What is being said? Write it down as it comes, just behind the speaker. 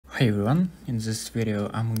Hey everyone, in this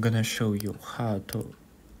video I'm gonna show you how to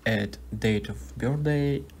add date of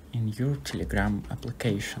birthday in your Telegram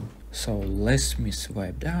application. So let me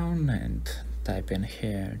swipe down and type in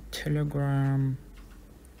here Telegram,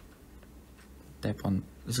 tap on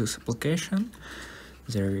this application,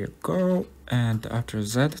 there you go, and after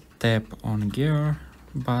that tap on gear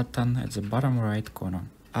button at the bottom right corner.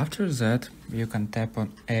 After that you can tap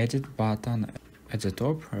on edit button at the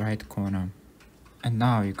top right corner. And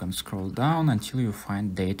now you can scroll down until you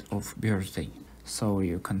find date of birthday. So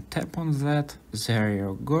you can tap on that, there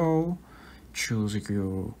you go, choose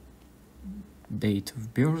your date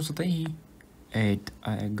of birthday, 8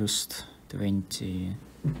 August 22.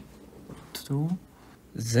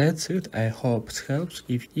 That's it, I hope it helps.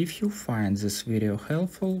 If you find this video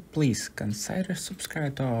helpful, please consider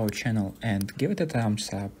subscribe to our channel and give it a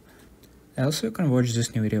thumbs up. Also you can watch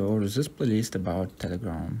this new video or this playlist about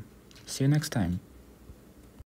Telegram. See you next time.